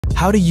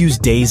How to use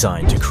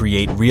Design to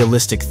create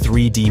realistic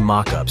 3D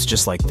mockups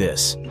just like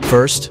this.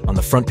 First, on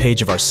the front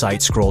page of our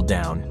site, scroll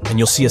down, and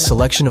you'll see a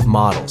selection of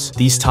models.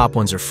 These top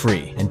ones are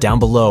free, and down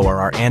below are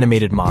our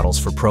animated models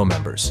for pro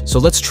members. So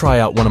let's try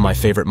out one of my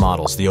favorite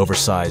models, the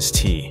oversized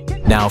tee.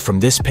 Now from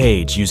this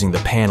page, using the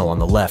panel on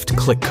the left,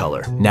 click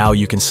Color. Now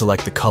you can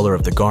select the color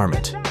of the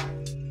garment.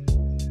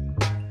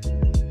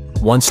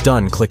 Once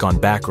done, click on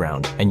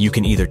Background, and you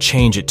can either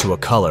change it to a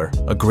color,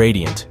 a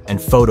gradient,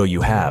 and photo you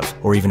have,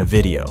 or even a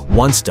video.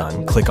 Once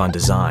done, click on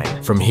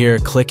Design. From here,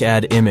 click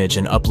Add Image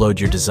and upload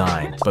your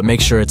design, but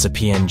make sure it's a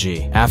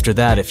PNG. After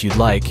that, if you'd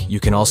like,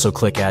 you can also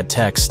click Add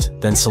Text,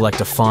 then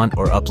select a font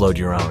or upload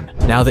your own.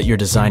 Now that your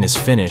design is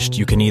finished,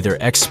 you can either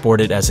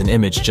export it as an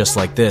image just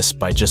like this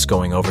by just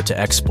going over to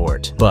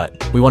Export.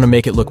 But we want to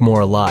make it look more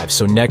alive,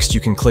 so next you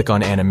can click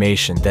on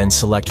Animation, then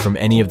select from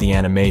any of the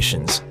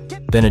animations.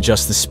 Then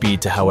adjust the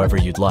speed to however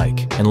you'd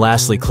like. And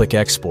lastly, click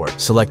Export.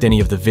 Select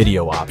any of the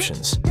video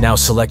options. Now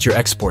select your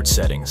export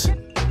settings.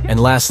 And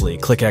lastly,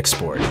 click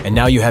Export. And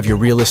now you have your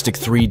realistic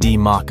 3D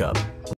mockup.